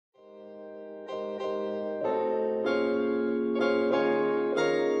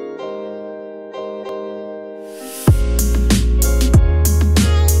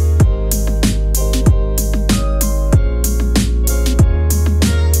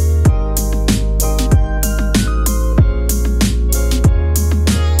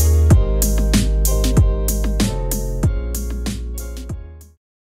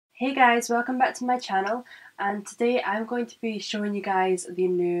guys, welcome back to my channel, and today I'm going to be showing you guys the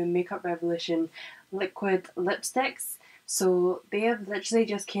new Makeup Revolution liquid lipsticks. So they have literally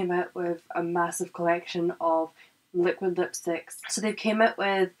just came out with a massive collection of liquid lipsticks. So they've came out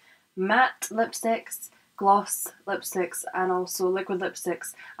with matte lipsticks, gloss lipsticks, and also liquid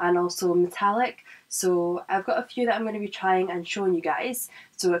lipsticks, and also metallic. So I've got a few that I'm going to be trying and showing you guys.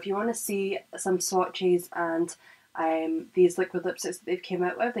 So if you want to see some swatches and these liquid lipsticks that they've came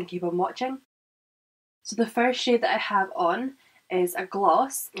out with, then keep on watching. So the first shade that I have on is a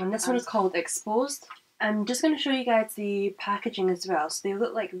gloss, and this one is called Exposed. I'm just going to show you guys the packaging as well. So they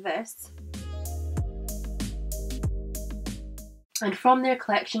look like this. And from their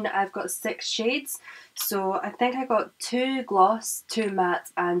collection I've got 6 shades. So I think I got 2 gloss, 2 matte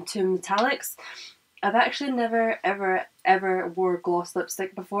and 2 metallics. I've actually never ever wore gloss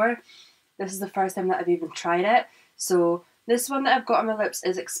lipstick before. This is the first time that I've even tried it. So this one that I've got on my lips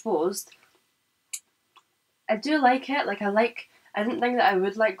is Exposed. I do like it. I didn't think that I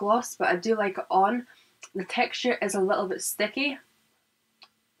would like gloss, but I do like it on. The texture is a little bit sticky.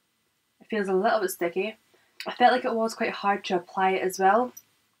 It feels a little bit sticky. I felt like it was quite hard to apply it as well.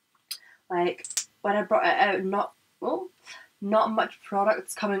 Like when I brought it out, not much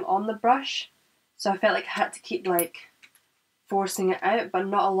product's coming on the brush, so I felt like I had to keep forcing it out, but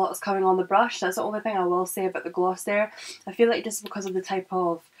not a lot is coming on the brush. That's the only thing I will say about the gloss there. I feel like just because of the type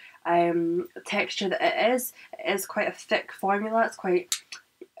of texture that it is quite a thick formula. It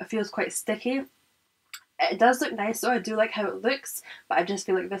feels quite sticky. It does look nice though, I do like how it looks, but I just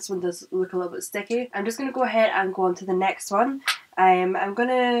feel like this one does look a little bit sticky. I'm just going to go ahead and go on to the next one. I'm going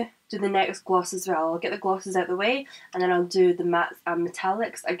to do the next gloss as well. I'll get the glosses out of the way and then I'll do the mattes and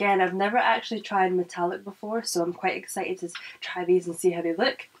metallics. Again, I've never actually tried metallic before, so I'm quite excited to try these and see how they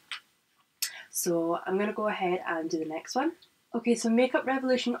look. So I'm going to go ahead and do the next one. Okay, so Makeup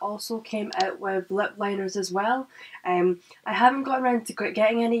Revolution also came out with lip liners as well. I haven't gotten around to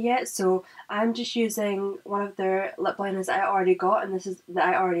getting any yet, so I'm just using one of their lip liners that I already got, and this is that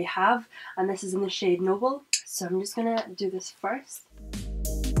I already have, and this is in the shade Noble. So I'm just gonna do this first.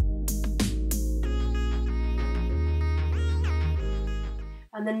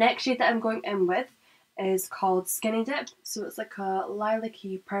 And the next shade that I'm going in with is called Skinny Dip. So it's like a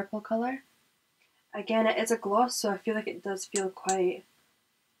lilac-y purple colour. Again, it is a gloss, so I feel like it does feel quite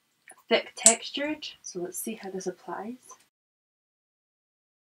thick textured. So let's see how this applies.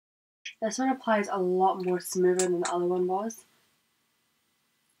 This one applies a lot more smoother than the other one was.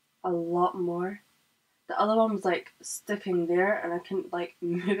 A lot more. The other one was like sticking there and I couldn't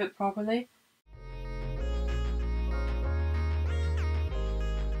move it properly.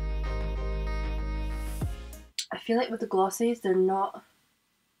 I feel like with the glossies, they're not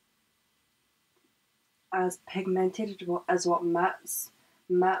as pigmented as what matte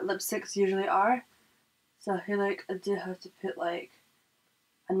lipsticks usually are. So I feel like I do have to put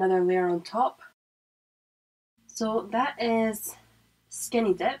another layer on top. So that is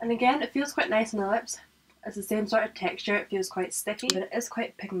Skinny Dip, and again it feels quite nice on the lips. It's the same sort of texture, it feels quite sticky, but it is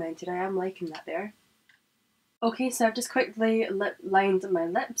quite pigmented. I am liking that there. Okay, so I've just quickly lined my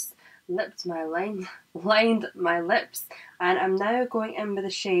lips, and I'm now going in with the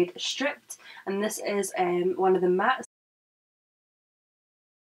shade Stripped, and this is one of the mattes.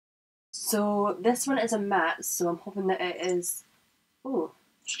 So this one is a matte, so I'm hoping that it is,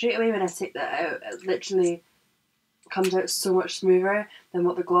 straight away when I take that out, it literally comes out so much smoother than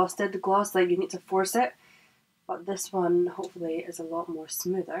what the gloss did. The gloss, you need to force it, but this one hopefully is a lot more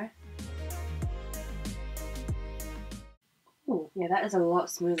smoother. Oh, yeah, that is a lot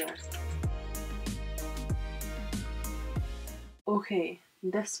smoother. Okay,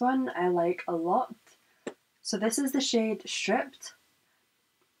 this one I like a lot. So this is the shade Stripped.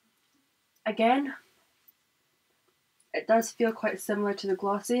 Again, it does feel quite similar to the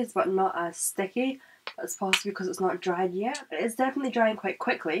glossies, but not as sticky. That's possibly because it's not dried yet, but it's definitely drying quite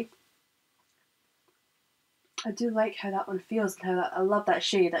quickly. I do like how that one feels and I love that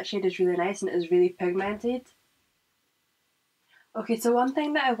shade. That shade is really nice and it is really pigmented. Okay, so one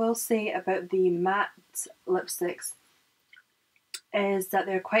thing that I will say about the matte lipsticks is that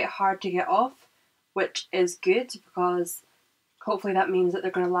they're quite hard to get off, which is good because hopefully that means that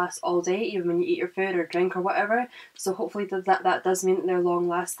they're going to last all day, even when you eat your food or drink or whatever. So hopefully that does mean that they're long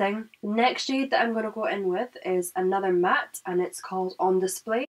lasting. The next shade that I'm going to go in with is another matte, and it's called On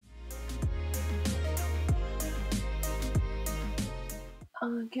Display.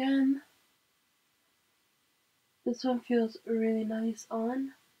 Again, this one feels really nice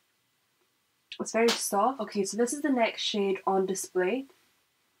on. It's very soft. Okay, so this is the next shade On Display.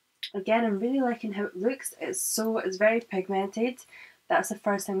 Again, I'm really liking how it looks. It's very pigmented. that's the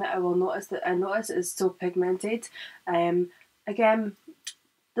first thing that I will notice, that I notice it is so pigmented. Again,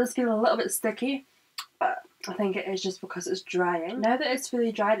 does feel a little bit sticky, but I think it is just because it's drying. Now that it's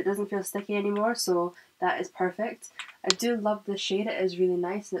fully dried, it doesn't feel sticky anymore, so that is perfect. I do love the shade, it is really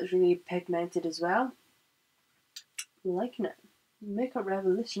nice and it's really pigmented as well. I'm liking it. Makeup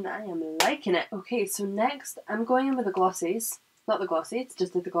revolution, I am liking it. Okay, so next I'm going in with the glossies. Not the glossies,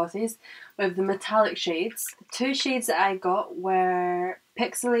 just the glossies, with the metallic shades. The two shades that I got were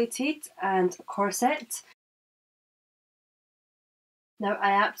Pixelated and Corset. Now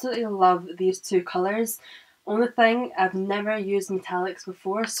I absolutely love these two colours. Only thing, I've never used metallics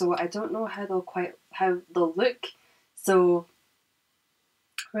before, so I don't know how they'll look. So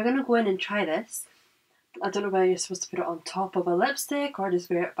we're gonna go in and try this. I don't know whether you're supposed to put it on top of a lipstick or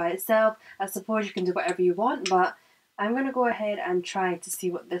just wear it by itself. I suppose you can do whatever you want, but I'm going to go ahead and try to see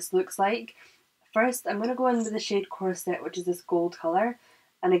what this looks like. First, I'm going to go in with the shade Corset, which is this gold colour.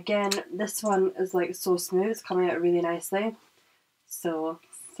 And again, this one is like so smooth, it's coming out really nicely. So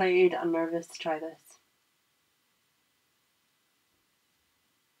excited and nervous to try this.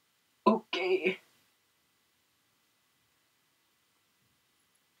 Okay.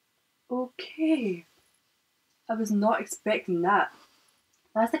 Okay. I was not expecting that.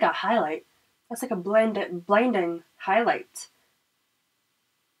 That's like a highlight. That's like a blinding highlight.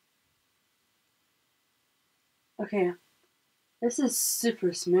 Okay, this is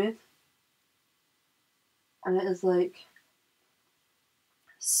super smooth. And it is like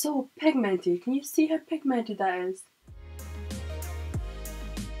so pigmented. Can you see how pigmented that is?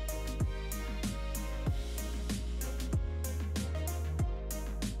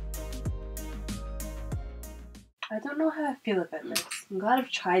 I don't know how I feel about this. I'm glad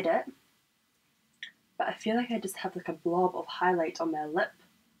I've tried it, but I feel like I just have like a blob of highlight on my lips.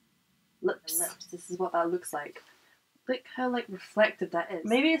 This is what that looks like. Look how like reflective that is.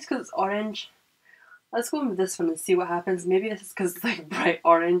 Maybe it's because it's orange. Let's go in with this one and see what happens. Maybe this is because it's like bright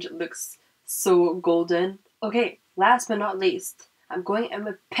orange. It looks so golden. Okay, last but not least, I'm going in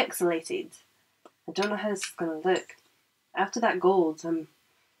with Pixelated. I don't know how this is going to look. After that gold,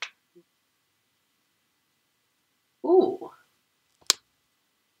 ooh.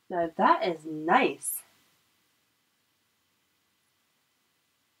 Now that is nice.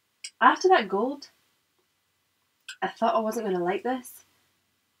 After that gold, I thought I wasn't going to like this.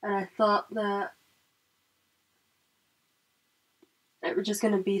 And I thought that it was just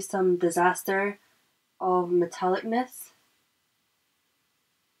going to be some disaster of metallicness.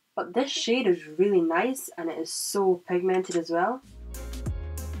 But this shade is really nice and it is so pigmented as well.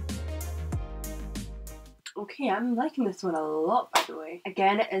 Okay, I'm liking this one a lot, by the way.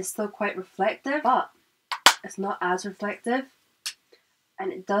 Again, it is still quite reflective, but it's not as reflective.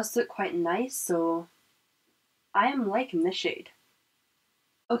 And it does look quite nice, so I am liking this shade.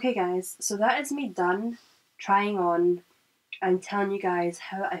 Okay guys, so that is me done trying on and telling you guys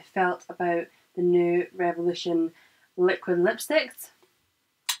how I felt about the new Revolution liquid lipsticks.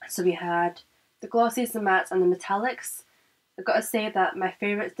 So we had the glossies, the mattes and the metallics. I've got to say that my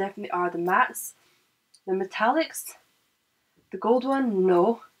favourites definitely are the mattes. The metallics, the gold one,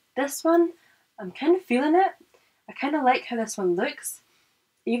 no. This one, I'm kind of feeling it. I kind of like how this one looks.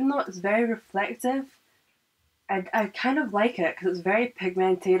 Even though it's very reflective, I kind of like it because it's very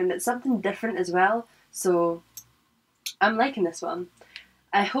pigmented and it's something different as well. So I'm liking this one.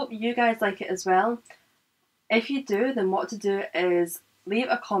 I hope you guys like it as well. If you do, then what to do is leave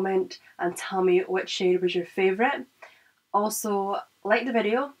a comment and tell me which shade was your favourite. Also, like the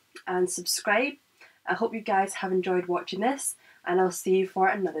video and subscribe. I hope you guys have enjoyed watching this, and I'll see you for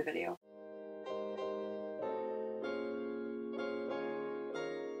another video.